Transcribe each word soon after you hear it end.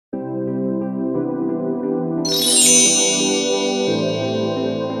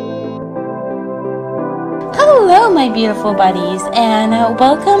beautiful buddies, and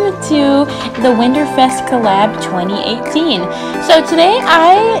welcome to the Winterfest Collab 2018. So today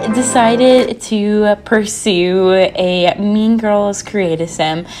I decided to pursue a Mean Girls creative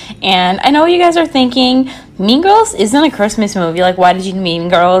sim, and I know you guys are thinking, Mean Girls isn't a Christmas movie, like why did you Mean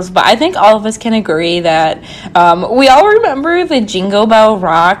Girls? But I think all of us can agree that we all remember the Jingle Bell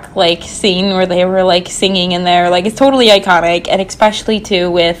Rock like scene where they were like singing in there. Like it's totally iconic, and especially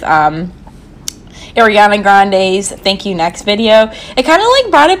too with Ariana Grande's Thank You Next video. It kind of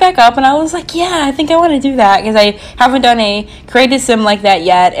like brought it back up, and I was like, yeah, I think I want to do that because I haven't done a creative sim like that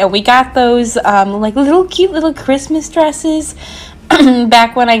yet. And we got those like cute little Christmas dresses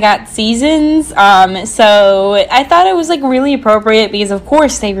back when I got seasons, so I thought it was like really appropriate because of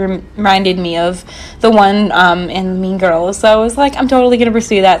course they reminded me of the one in Mean Girls. So I was like, I'm totally gonna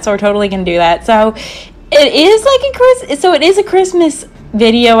pursue that, so we're totally gonna do that. So it is like it is a Christmas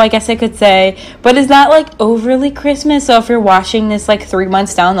video, I guess I could say, but it's not like overly Christmas. So if you're watching this like 3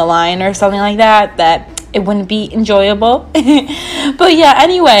 months down the line or something like that, it wouldn't be enjoyable. But yeah,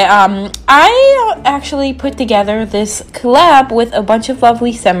 anyway, I actually put together this collab with a bunch of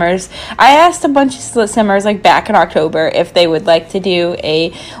lovely simmers. I asked a bunch of simmers like back in October if they would like to do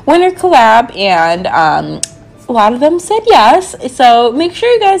a winter collab, and a lot of them said yes. So make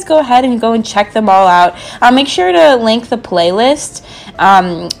sure you guys go ahead and go and check them all out. I'll make sure to link the playlist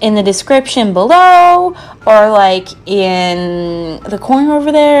in the description below, or like in the corner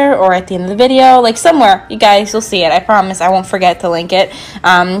over there, or at the end of the video, like somewhere. You guys will see it. I promise I won't forget to link it.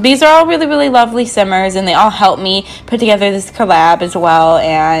 These are all really lovely simmers, and they all helped me put together this collab as well.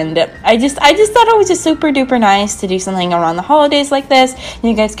 And I just thought it was just super duper nice to do something around the holidays like this. And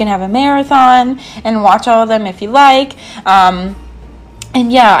you guys can have a marathon and watch all of them if you like. And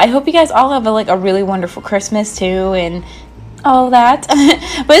yeah, I hope you guys all have a really wonderful Christmas too, and all that.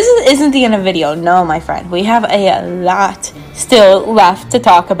 But this isn't the end of the video. No, my friend, we have a lot still left to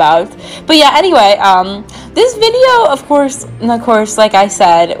talk about. But yeah, anyway, this video, of course, like I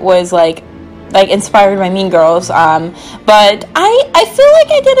said, was like inspired by Mean Girls. But I feel like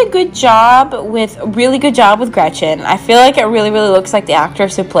I did a really good job with Gretchen. I feel like it really looks like the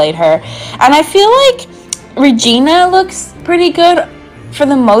actress who played her, and I feel like Regina looks pretty good for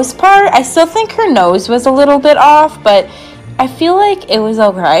the most part. I still think her nose was a little bit off, but I feel like it was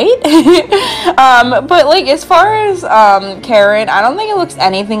alright. But like as far as Karen, I don't think it looks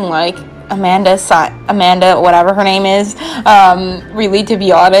anything like Amanda, whatever her name is, really, to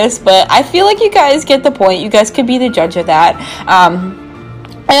be honest. But I feel like you guys get the point. You guys could be the judge of that.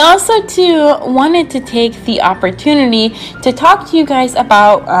 I also too wanted to take the opportunity to talk to you guys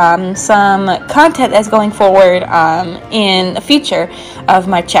about some content that's going forward in the future of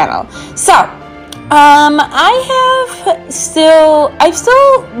my channel. So I'm still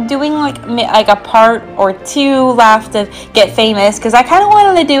doing like a part or two left of Get Famous, because I kind of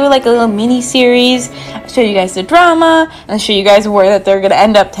wanted to do like a little mini series, show you guys the drama and show you guys where that they're gonna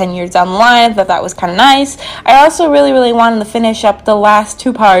end up 10 years down the line. That was kind of nice. I also really wanted to finish up the last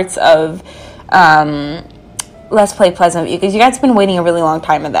two parts of Let's Play Pleasantview, because you guys have been waiting a really long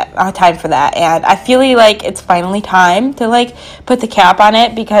time for that, and I feel like it's finally time to like put the cap on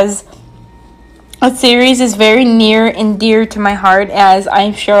it, because a series is very near and dear to my heart, as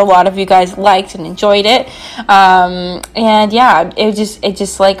I'm sure a lot of you guys liked and enjoyed it. And yeah, it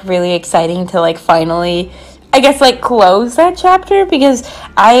just like really exciting to like finally, I guess, like close that chapter, because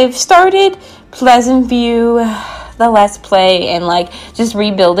I've started Pleasantview, the Let's Play, and like just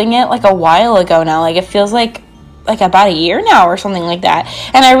rebuilding it like a while ago now. Like it feels like about a year now or something like that,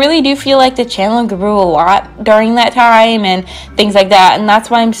 and I really do feel like the channel grew a lot during that time and things like that, and that's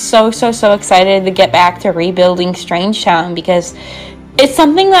why I'm so excited to get back to rebuilding Strangetown, because it's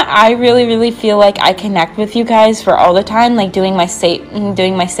something that I really feel like I connect with you guys for all the time, like doing my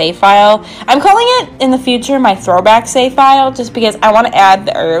save file. I'm calling it in the future my throwback save file, just because I want to add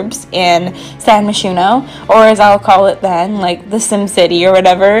the herbs in San Myshuno, or as I'll call it then, like the Sim City or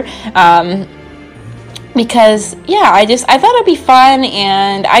whatever. Because yeah, I thought it'd be fun,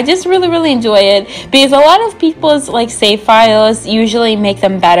 and I just really enjoy it, because a lot of people's like save files usually make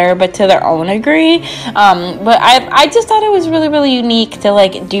them better, but to their own degree. But I just thought it was really unique to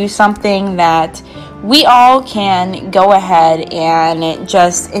like do something that we all can go ahead and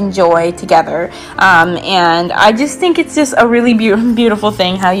just enjoy together. And I just think it's just a really beautiful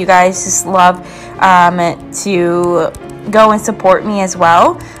thing how you guys just love to go and support me as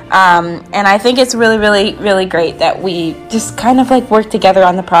well. And I think it's really great that we just kind of like work together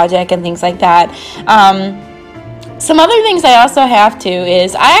on the project and things like that. some other things I also have to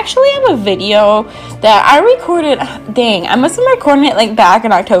is I actually have a video that I recorded. Dang, I must have been recording it like back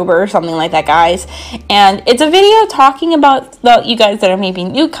in October or something like that, guys. And it's a video talking about you guys that are maybe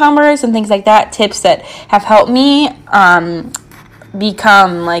newcomers and things like that, tips that have helped me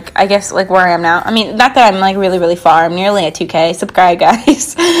become, like, I guess, like, where I am now. I mean, not that I'm, like, really far. I'm nearly at 2K. Subscribe,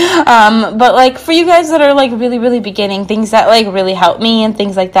 guys. But, like, for you guys that are, like, really beginning, things that, like, really help me and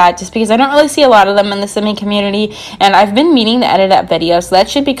things like that, just because I don't really see a lot of them in the simming community, and I've been meaning to edit that video, so that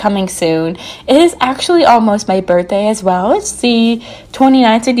should be coming soon. It is actually almost my birthday as well. It's the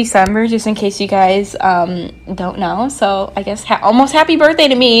 29th of December, just in case you guys don't know. So, I guess almost happy birthday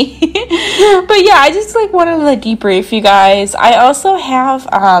to me. But, yeah, I just, like, wanted to, like, debrief you guys. I also have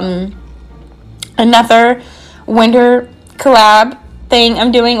another winter collab thing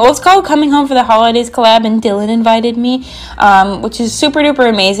I'm doing. Well, it's called Coming Home for the Holidays collab, and Dylan invited me, which is super duper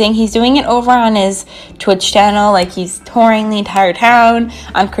amazing. He's doing it over on his Twitch channel. Like, he's touring the entire town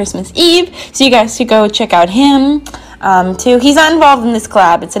on Christmas Eve, so you guys should go check out him too. He's not involved in this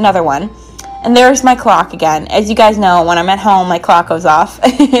collab. It's another one. And there's my clock again. As you guys know, when I'm at home, my clock goes off.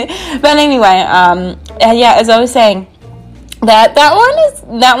 But anyway, yeah, as I was saying,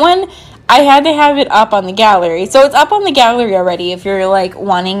 that one I had to have it up on the gallery. So it's up on the gallery already if you're, like,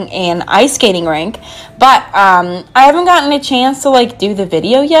 wanting an ice skating rink. But I haven't gotten a chance to, like, do the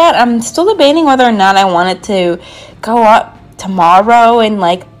video yet. I'm still debating whether or not I want it to go up tomorrow and,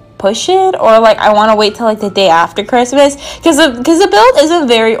 like, push it, or, like, I want to wait till, like, the day after Christmas, because the build isn't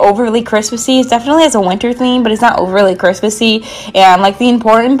very overly Christmassy. It definitely has a winter theme, but it's not overly Christmassy, and, like, the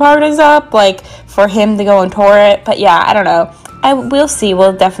important part is up, like, for him to go and tour it. But yeah, I don't know. We'll see.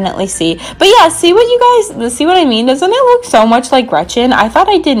 We'll definitely see. But yeah, see what I mean? Doesn't it look so much like Gretchen? I thought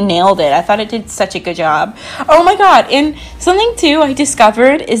I nailed it. I thought I did such a good job. Oh my god. And something too I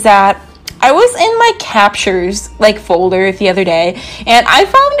discovered is that I was in my captures, like, folder the other day, and I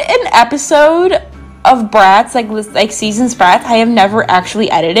found an episode of Bratz, like Seasons Bratz, I have never actually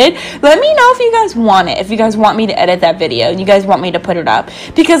edited. Let me know if you guys want it, if you guys want me to edit that video, and you guys want me to put it up.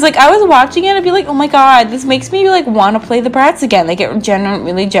 Because, like, I was watching it, I'd be like, oh my god, this makes me, like, want to play the Bratz again. Like, it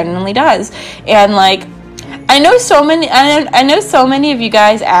really genuinely does. And, like, I know so many of you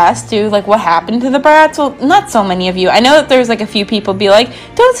guys asked, too, like, what happened to the Bratz. Well, not so many of you. I know that there's, like, a few people be like,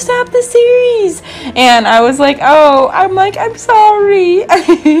 don't stop the series. And I was like, oh, I'm sorry.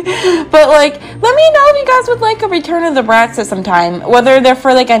 But, like, let me know if you guys would like a Return of the Bratz at some time. Whether they're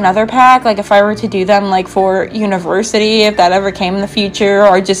for, like, another pack, like, if I were to do them, like, for university, if that ever came in the future,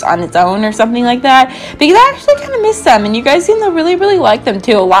 or just on its own or something like that. Because I actually kind of miss them, and you guys seem to really like them,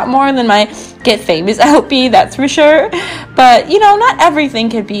 too. A lot more than my Get Famous LP, that's for sure. But, you know, not everything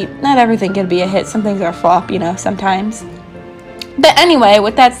could be a hit. Some things are a flop, you know, sometimes. But anyway,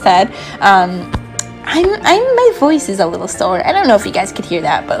 with that said, my voice is a little sore. I don't know if you guys could hear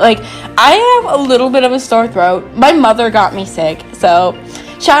that, but, like, I have a little bit of a sore throat. My mother got me sick, so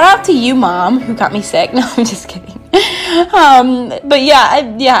shout out to you, Mom, who got me sick. No, I'm just kidding. But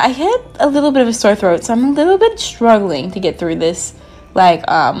yeah, I had a little bit of a sore throat, so I'm a little bit struggling to get through this, like,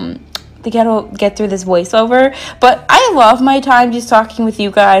 to get through this voiceover. But I love my time just talking with you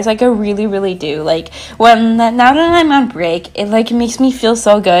guys. Like, I really do. Like, now that I'm on break, it, like, makes me feel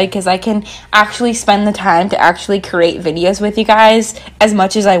so good because I can actually spend the time to actually create videos with you guys as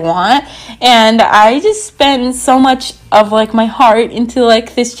much as I want. And I just spend so much of, like, my heart into,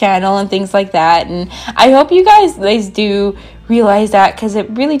 like, this channel and things like that. And I hope you guys do realize that, because it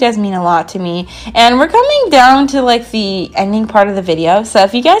really does mean a lot to me. And we're coming down to, like, the ending part of the video, so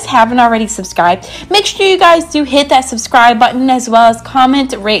if you guys haven't already subscribed, make sure you guys do hit that subscribe button, as well as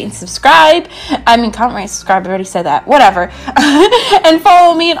comment, rate, and subscribe. Comment, rate, and subscribe. I already said that. Whatever. And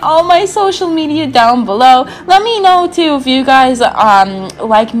follow me on all my social media down below. Let me know too if you guys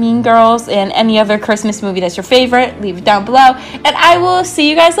like Mean Girls and any other Christmas movie that's your favorite. Leave it down below, and I will see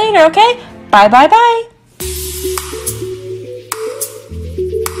you guys later. Okay, bye.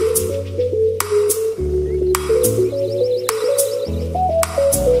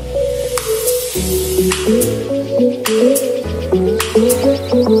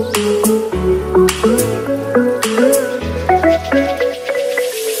 Thank you.